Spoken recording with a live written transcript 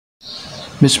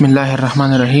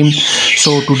Bismillahirrahmanirrahim.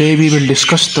 So today we will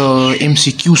discuss the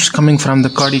MCQs coming from the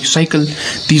cardiac cycle.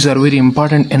 These are very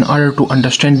important. In order to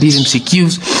understand these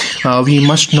MCQs, we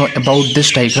must know about this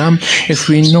diagram. If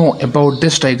we know about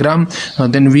this diagram,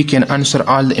 then we can answer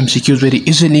all the MCQs very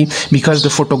easily, because the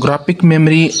photographic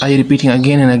memory, I repeating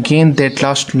again and again, that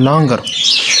lasts longer.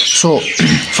 So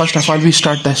first of all, we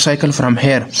start the cycle from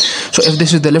here. So if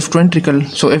this is the left ventricle,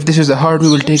 so if this is the heart, we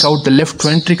will take out the left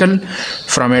ventricle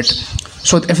from it.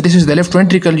 So if this is the left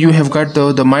ventricle, you have got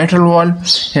the mitral wall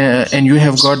and you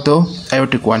have got the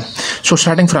aortic wall. So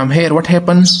starting from here, what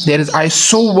happens? There is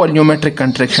isovolumetric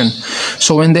contraction.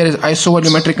 So when there is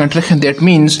isovolumetric contraction, that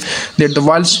means that the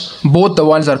valves, both the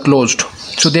valves are closed.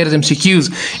 So there is MCQs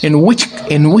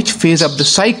in which phase of the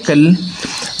cycle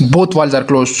both valves are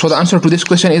closed. So the answer to this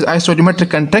question is isovolumetric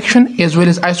contraction as well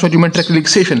as isovolumetric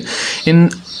relaxation.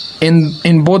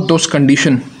 In both those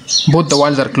conditions, both the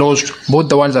valves are closed.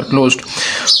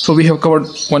 So we have covered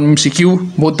one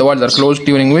MCQ, both the valves are closed,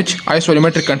 during which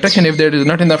isovolumetric contraction, if there is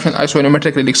not in the option,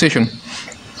 isovolumetric relaxation.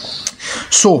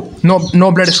 So no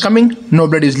blood is coming, no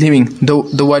blood is leaving.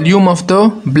 The volume of the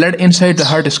blood inside the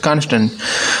heart is constant.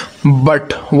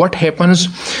 But what happens?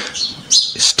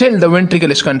 Still the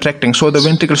ventricle is contracting. So the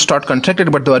ventricle start contracted,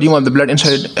 but the volume of the blood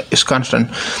inside is constant.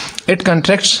 It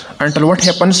contracts until what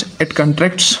happens? It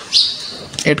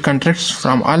contracts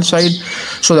from all sides.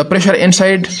 So the pressure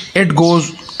inside, it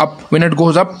goes up. When it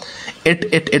goes up,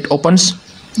 it opens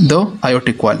the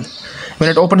aortic wall. When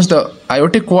it opens the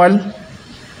aortic wall,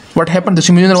 what happens? The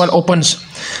semilunar wall opens.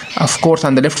 Of course,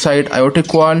 on the left side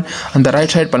aortic wall, on the right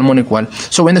side pulmonic wall.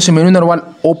 So when the semilunar wall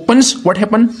opens, what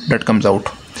happens? Blood comes out.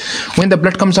 When the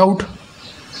blood comes out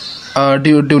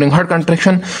during heart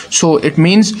contraction, so it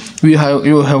means you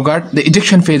have got the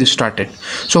ejection phase started.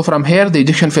 So from here the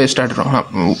ejection phase started.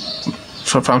 The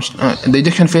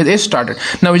ejection phase is started.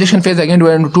 Now ejection phase again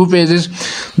divided into two phases: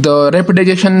 the rapid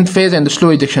ejection phase and the slow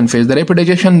ejection phase. The rapid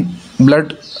ejection,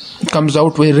 blood comes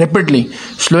out very rapidly.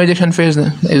 Slow ejection phase,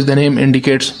 as the name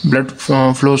indicates, blood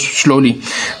flows slowly.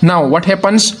 Now what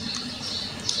happens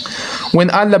when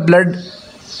all the blood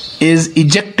is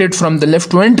ejected from the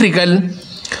left ventricle?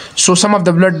 So some of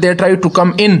the blood, they try to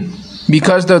come in,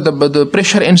 because the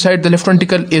pressure inside the left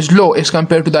ventricle is low as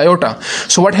compared to the aorta.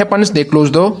 So what happens? They close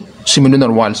the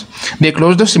semilunar walls.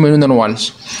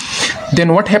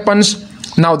 Then what happens?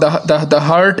 Now the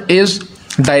heart is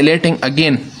dilating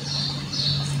again.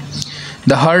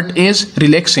 The heart is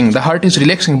relaxing,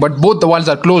 but both the valves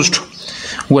are closed.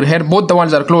 Over here both the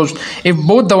valves are closed. If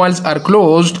both the valves are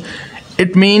closed,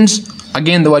 it means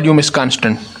again the volume is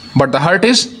constant, but the heart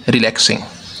is relaxing.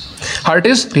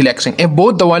 If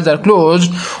both the valves are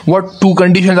closed, what two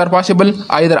conditions are possible?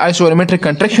 Either isovolumetric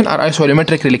contraction or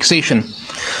isovolumetric relaxation.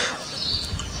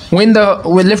 When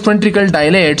left ventricle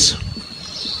dilates,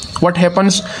 what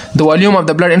happens? The volume of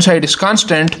the blood inside is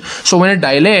constant. So when it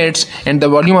dilates and the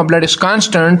volume of blood is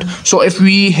constant, so if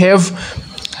we have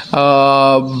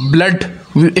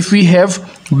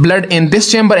blood in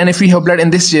this chamber and if we have blood in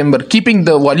this chamber, keeping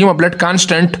the volume of blood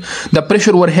constant, the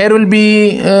pressure over here will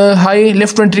be high,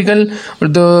 left ventricle,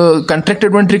 the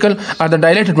contracted ventricle, or the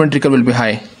dilated ventricle will be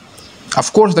high.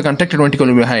 Of course the contracted ventricle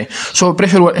will be high. So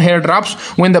pressure over here drops.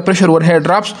 When the pressure over here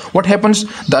drops, what happens?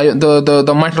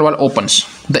 The mitral wall opens.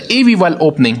 The AV wall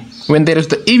opening. When there is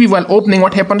the AV wall opening,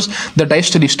 what happens? The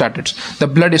diastole started. The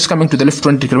blood is coming to the left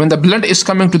ventricle. When the blood is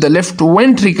coming to the left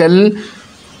ventricle,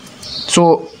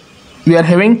 so we are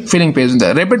having filling phase,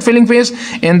 the rapid filling phase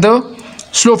and the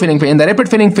slow filling phase. In the rapid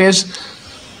filling phase,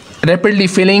 rapidly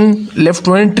filling left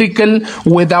ventricle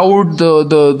without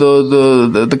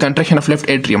the contraction of left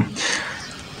atrium.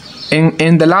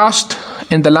 In the last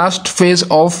phase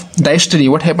of diastole,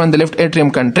 what happened? The left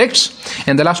atrium contracts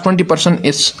and the last 20%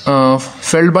 is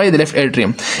filled by the left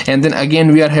atrium, and then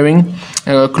again we are having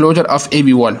closure of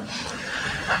AV wall.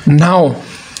 Now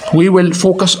we will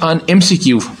focus on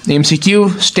MCQ. The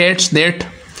MCQ states that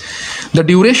the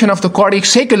duration of the cardiac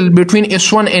cycle between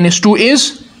S1 and S2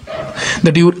 is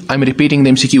I'm repeating the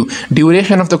MCQ.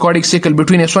 Duration of the cardiac cycle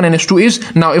between S1 and S2 is,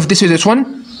 now if this is S1,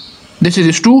 this is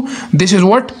S2, this is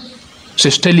what?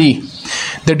 Systole.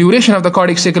 The duration of the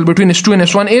cardiac cycle between S2 and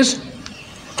S1 is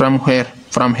from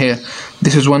here.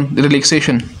 This is one,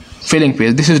 relaxation, filling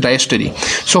phase. This is diastole.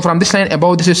 So from this line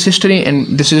above, this is systole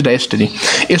and this is diastole.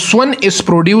 S1 is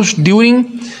produced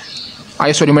during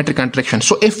isovolumetric contraction.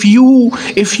 So if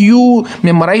you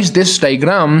memorize this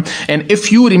diagram and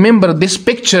if you remember this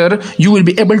picture, you will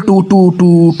be able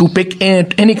to pick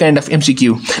any kind of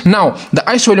MCQ. Now the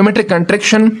isovolumetric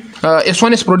contraction,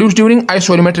 S1 is produced during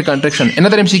isovolumetric contraction.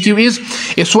 Another MCQ is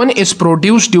S1 is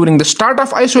produced during the start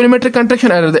of isovolumetric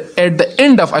contraction or at the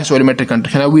end of isovolumetric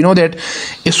contraction. Now we know that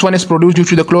S1 is produced due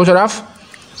to the closure of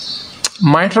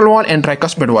mitral wall and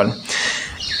tricuspid wall,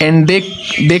 and they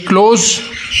close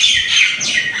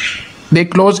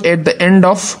at the end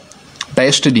of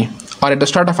diastole or at the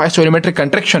start of isovolumetric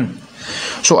contraction.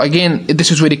 So again, this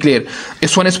is very clear.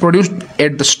 S1 is produced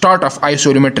at the start of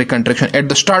isovolumetric contraction, at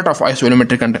the start of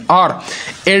isovolumetric contraction, or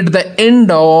at the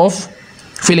end of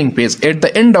filling phase, at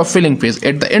the end of filling phase,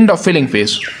 at the end of filling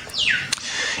phase.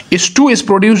 S2 is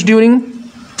produced during,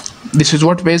 this is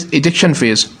what phase? Ejection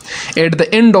phase. At the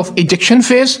end of ejection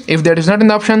phase, if that is not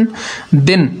an option,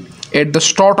 then at the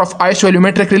start of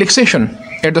isovolumetric relaxation,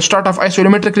 at the start of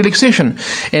isovolumetric relaxation,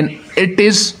 and it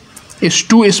is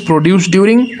S2 is produced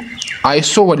during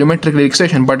isovolumetric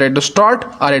relaxation, but at the start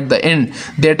or at the end,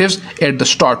 that is at the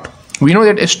start. We know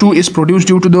that S2 is produced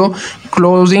due to the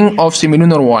closing of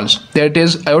semilunar walls, that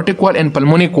is aortic wall and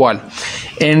pulmonic wall,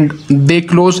 and they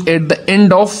close at the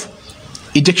end of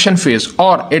ejection phase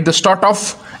or at the start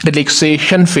of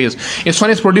relaxation phase. S1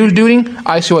 is produced during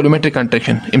isovolumetric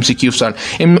contraction. MCQs are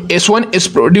S1 is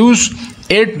produced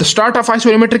at the start of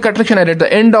isovolumetric contraction and at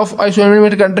the end of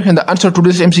isovolumetric contraction. The answer to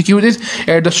this MCQ is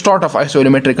at the start of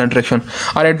isovolumetric contraction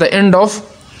or at the end of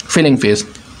filling phase.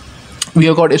 We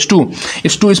have got S2.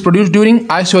 S2 is produced during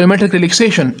isovolumetric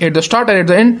relaxation, at the start or at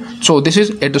the end. So this is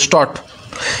at the start.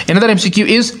 Another MCQ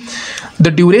is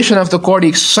the duration of the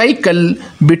cardiac cycle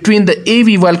between the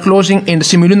AV wall closing and the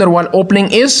semilunar wall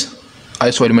opening is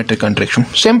isovolumetric contraction.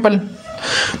 Simple.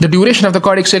 The duration of the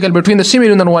cardiac cycle between the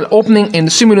semilunar wall opening and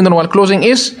the semilunar wall closing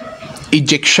is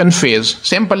ejection phase.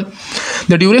 Simple.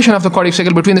 The duration of the cardiac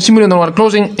cycle between the semilunar wall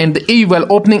closing and the AV wall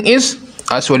opening is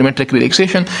isovolumetric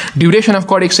relaxation. Duration of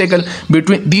cardiac cycle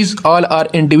between, these all are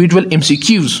individual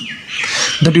MCQs.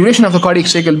 The duration of the cardiac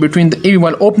cycle between the AV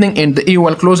wall opening and the AV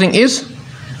wall closing is,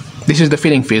 this is the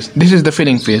filling phase, this is the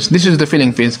filling phase, this is the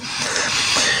filling phase.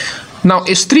 Now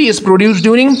S3 is produced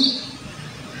during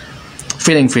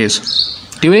filling phase.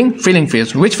 During filling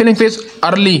phase. Which filling phase?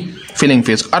 Early filling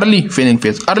phase, early filling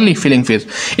phase, early filling phase.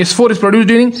 S4 is produced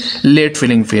during late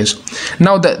filling phase.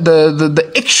 Now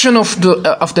the action of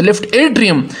the left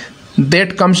atrium,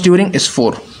 that comes during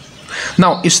S4.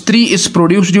 Now S3 is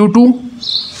produced due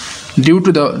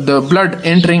to the blood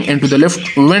entering into the left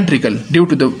ventricle, due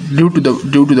to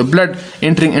the blood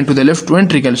entering into the left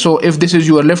ventricle. So if this is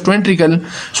your left ventricle,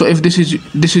 so if this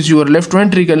is your left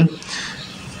ventricle,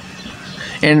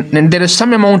 and there is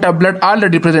some amount of blood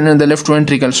already present in the left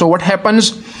ventricle. So what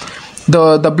happens?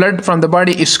 The blood from the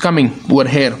body is coming over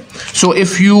here. So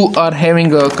if you are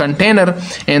having a container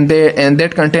and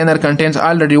that container contains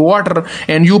already water,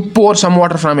 and you pour some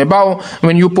water from above,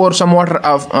 when you pour some water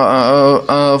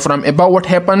from above, what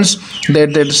happens?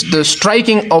 That the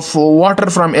striking of water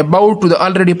from above to the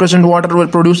already present water will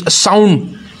produce a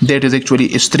sound. That is actually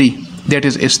S3. That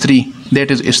is S3.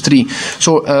 That is S3.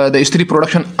 So the S3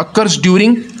 production occurs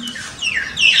during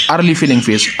early filling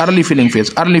phase, early filling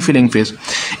phase, early filling phase.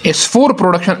 S4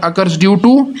 production occurs due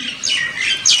to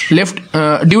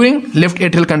during left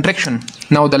atrial contraction.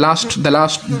 Now the left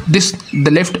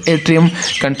atrium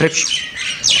contracts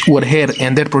over here,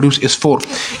 and that produces S4.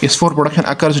 S4 production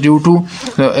occurs due to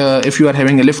if you are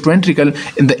having a left ventricle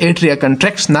and the atria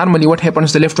contracts, normally what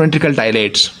happens? The left ventricle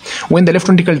dilates. When the left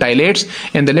ventricle dilates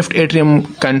and the left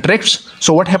atrium contracts,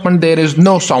 so what happens? There is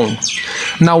no sound.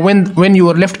 Now when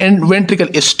your left ventricle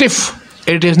is stiff,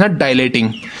 it is not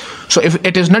dilating. So if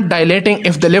it is not dilating,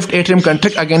 if the left atrium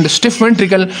contracts again the stiff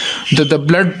ventricle, the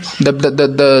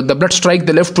blood strikes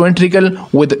the left ventricle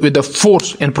with the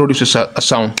force and produces a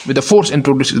sound. With the force and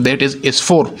produces, that is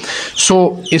S4.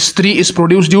 So S3 is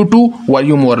produced due to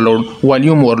volume overload.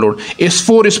 Volume overload.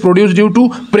 S4 is produced due to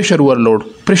pressure overload.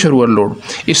 Pressure overload.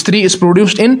 S3 is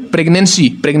produced in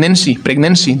pregnancy.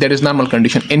 That is normal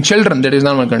condition. In children, that is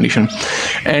normal condition.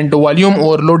 And volume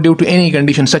overload due to any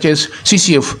condition such as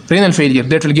CCF, renal failure,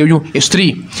 that will give you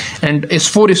S3. And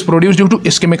S4 is produced due to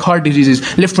ischemic heart diseases,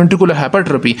 left ventricular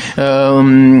hypertrophy,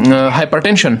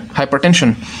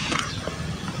 hypertension.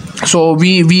 So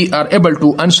we are able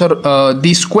to answer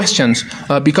these questions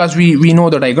because we know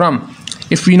the diagram.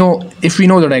 If we know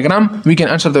the diagram, we can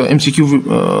answer the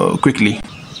MCQ quickly.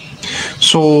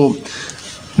 So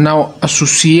now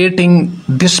associating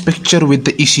this picture with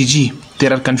the ECG,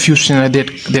 There are confusions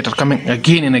that are coming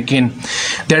again and again.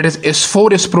 That is,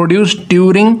 S4 is produced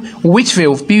during which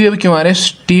wave? P wave,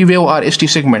 QRS, T wave, or ST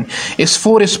segment.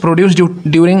 S4 is produced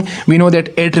during, we know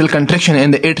that atrial contraction,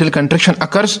 and the atrial contraction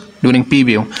occurs during P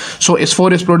wave. So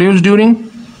S4 is produced during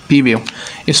P wave.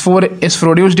 S4 is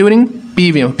produced during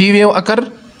P wave. P wave occur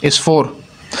S4.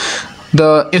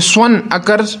 The S1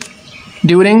 occurs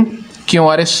during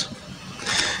QRS.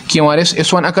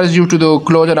 S1 occurs due to the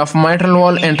closure of mitral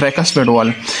valve and tricuspid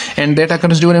valve, and that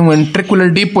occurs during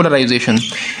ventricular depolarization.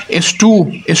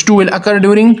 S2 will occur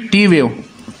during T wave.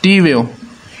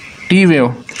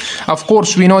 Of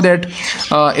course, we know that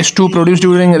S2 produced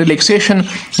during relaxation,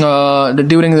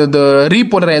 during the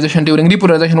repolarization. During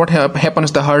repolarization, what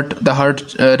happens? The heart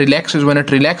relaxes. When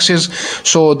it relaxes,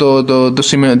 so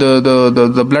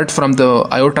the blood from the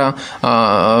aorta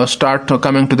start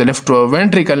coming to the left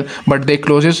ventricle, but they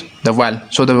closes the valve.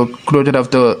 So the closure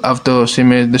of the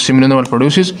seminal valve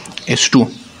produces S2.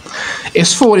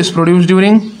 S4 is produced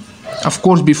during, of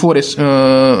course, before this is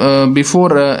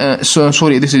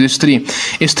S3.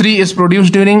 S3 is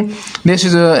produced during, this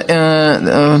is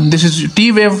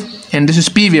T wave and this is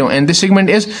P wave, and this segment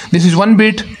is, this is one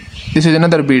beat, this is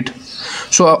another beat.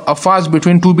 So a phase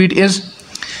between two beat is,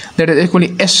 that is equally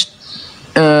P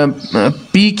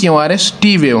QRS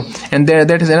T wave, and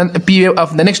that is another P wave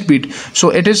of the next beat.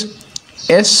 So it is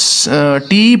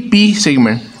T P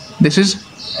segment. This is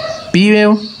P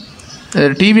wave,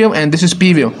 T wave, and this is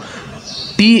P wave.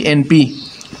 T and P,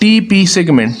 TP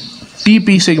segment.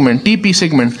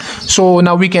 So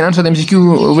now we can answer the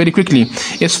MCQ very quickly.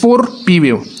 S4 P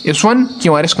wave, S1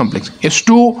 QRS complex,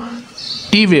 S2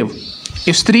 T wave,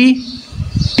 S3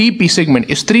 TP segment,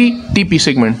 S3 TP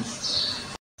segment.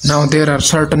 Now there are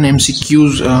certain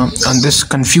MCQs on this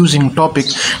confusing topic.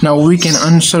 Now we can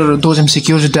answer those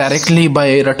MCQs directly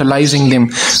by utilizing them,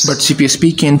 but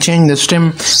CPSP can change the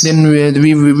stem. Then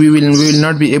we will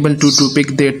not be able to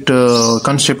pick that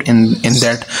concept in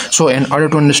that. So in order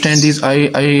to understand this,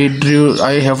 I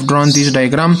have drawn this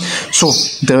diagram. So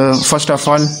the first of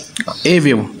all, A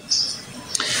wave.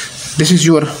 This is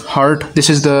your heart. This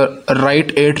is the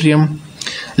right atrium,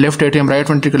 left atrium, right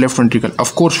ventricle, left ventricle.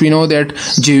 Of course, we know that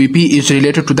JVP is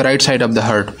related to the right side of the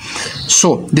heart.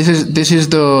 So this is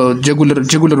the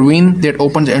jugular vein that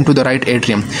opens into the right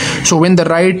atrium. So when the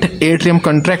right atrium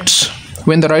contracts,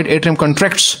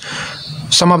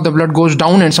 some of the blood goes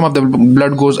down and some of the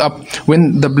blood goes up.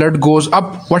 When the blood goes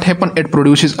up, what happens? It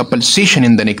produces a pulsation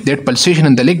in the neck. That pulsation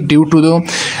in the neck due to the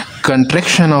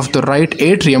contraction of the right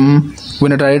atrium.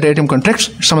 When the right atrium contracts,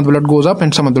 some of the blood goes up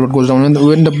and some of the blood goes down. When the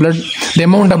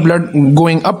amount of blood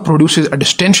going up produces a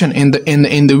distension in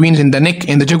the veins, in the neck,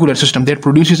 in the jugular system, that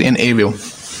produces an A wave.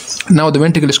 Now the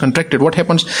ventricle is contracted. What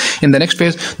happens in the next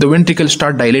phase? The ventricle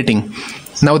start dilating.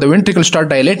 Now the ventricle start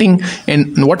dilating,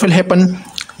 and what will happen?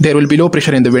 There will be low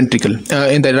pressure in the ventricle,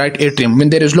 in the right atrium. When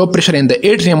there is low pressure in the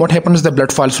atrium, what happens? The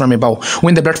blood falls from above.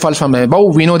 When the blood falls from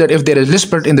above, we know that if there is less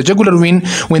blood in the jugular vein,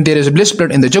 when there is less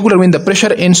blood in the jugular vein, the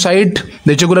pressure inside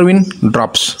the jugular vein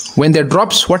drops. When that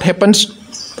drops, what happens?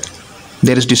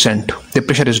 There is descent. The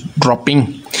pressure is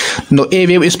dropping. Now A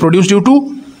wave is produced due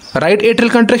to right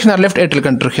atrial contraction or left atrial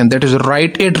contraction. That is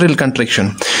right atrial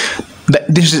contraction.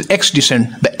 This is X descent.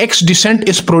 The X descent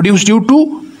is produced due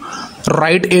to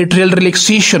right atrial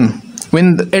relaxation.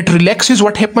 When it relaxes,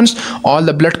 what happens? All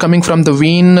the blood coming from the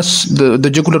veins, the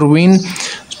jugular vein,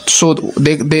 so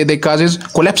they causes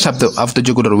collapse of the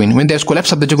jugular vein. When there's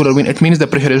collapse of the jugular vein, it means the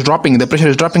pressure is dropping. The pressure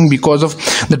is dropping because of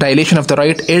the dilation of the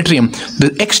right atrium.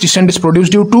 The X descent is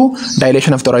produced due to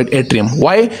dilation of the right atrium.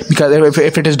 Why? Because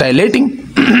if it is dilating,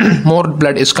 more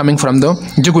blood is coming from the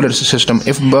jugular system.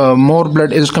 If more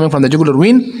blood is coming from the jugular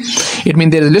vein, it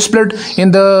means there is less blood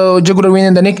in the jugular vein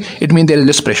in the neck. It means there is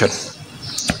less pressure.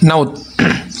 Now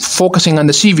focusing on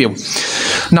the C wave.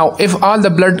 Now if all the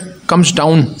blood comes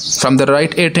down from the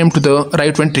right atrium to the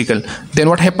right ventricle, then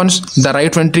what happens? The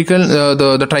right ventricle,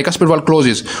 the tricuspid valve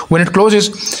closes. When it closes,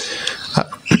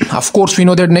 of course we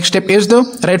know that next step is the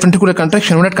right ventricular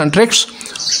contraction. When it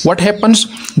contracts, what happens?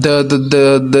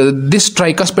 This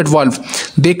tricuspid valve,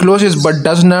 they closes but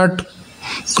does not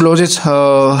closes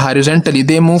horizontally.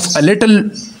 They move a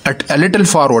little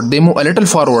forward. They move a little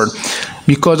forward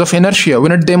because of inertia.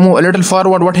 When they move a little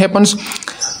forward, what happens?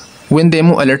 When they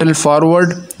move a little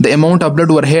forward, the amount of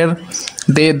blood over here,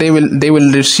 they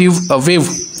will receive a wave.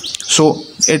 So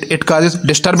it causes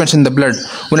disturbance in the blood.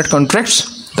 When it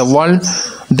contracts, the valve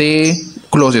they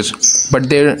closes, but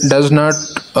they does not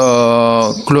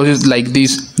closes like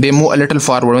this. they move a little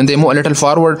forward. When they move a little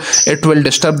forward, it will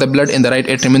disturb the blood in the right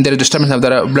atrium. When there is disturbance of the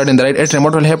blood in the right atrium,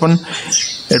 what will happen?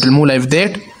 It will move like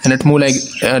that, and it move like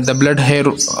the blood here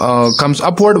comes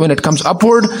upward. When it comes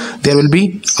upward, there will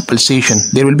be a pulsation.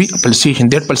 There will be a pulsation.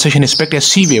 That pulsation is expected as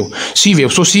C wave. C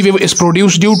wave. So C wave is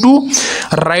produced due to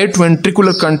right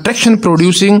ventricular contraction,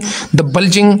 producing the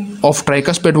bulging of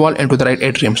tricuspid wall into the right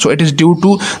atrium. So it is due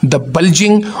to the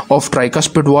bulging of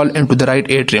tricuspid wall into the right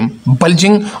atrium.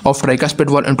 Bulging of tricuspid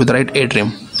wall into the right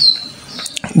atrium.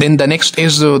 Then the next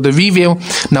is the V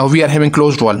wave. Now we are having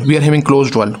closed wall. We are having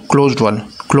closed wall, closed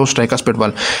tricuspid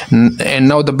wall, and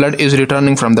now the blood is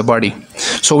returning from the body.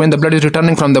 So when the blood is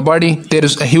returning from the body, there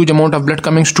is a huge amount of blood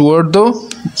coming toward the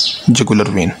jugular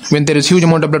vein. When there is huge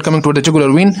amount of blood coming toward the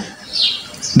jugular vein,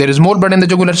 there is more blood in the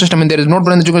jugular system. When there is more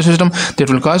blood in the jugular system, that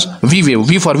will cause V wave.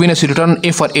 V for venous return,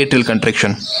 A for atrial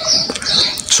contraction.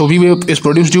 So V wave is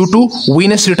produced due to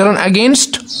venous return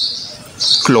against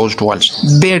closed walls.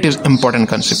 That is important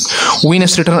concept.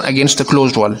 Venous return against the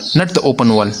closed wall, not the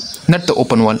open wall, not the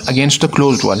open wall, against the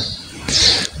closed wall.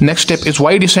 Next step is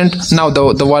Y descent. Now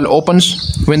the wall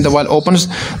opens. When the wall opens,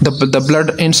 the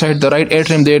blood inside the right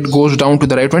atrium, that goes down to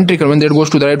the right ventricle. When that goes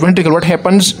to the right ventricle, what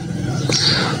happens?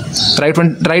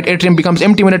 Right atrium becomes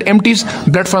empty. When it empties,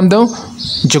 blood from the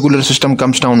jugular system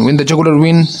comes down. When the jugular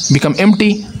vein become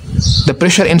empty, the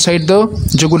pressure inside the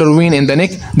jugular vein in the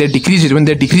neck, that decreases. When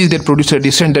they decrease, they produce a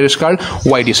descent that is called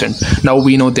Y descent. Now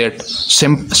we know that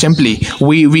simply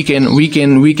we can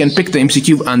pick the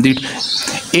MCQ on that.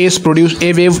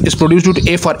 A wave is produced due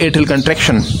to A for atrial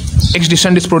contraction. X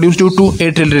descent is produced due to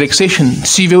atrial relaxation.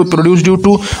 C wave produced due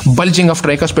to bulging of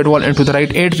tricuspid wall into the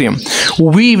right atrium.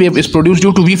 V wave is produced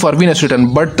due to V for venous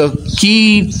return. But the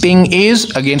key thing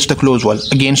is against the closed wall,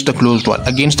 against the closed wall,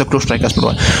 against the closed tricuspid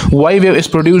wall. Y wave is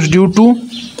produced due to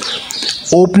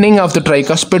opening of the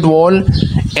tricuspid wall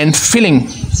and filling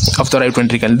of the right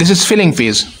ventricle. This is filling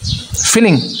phase.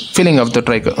 Filling of the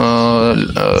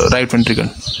right ventricle.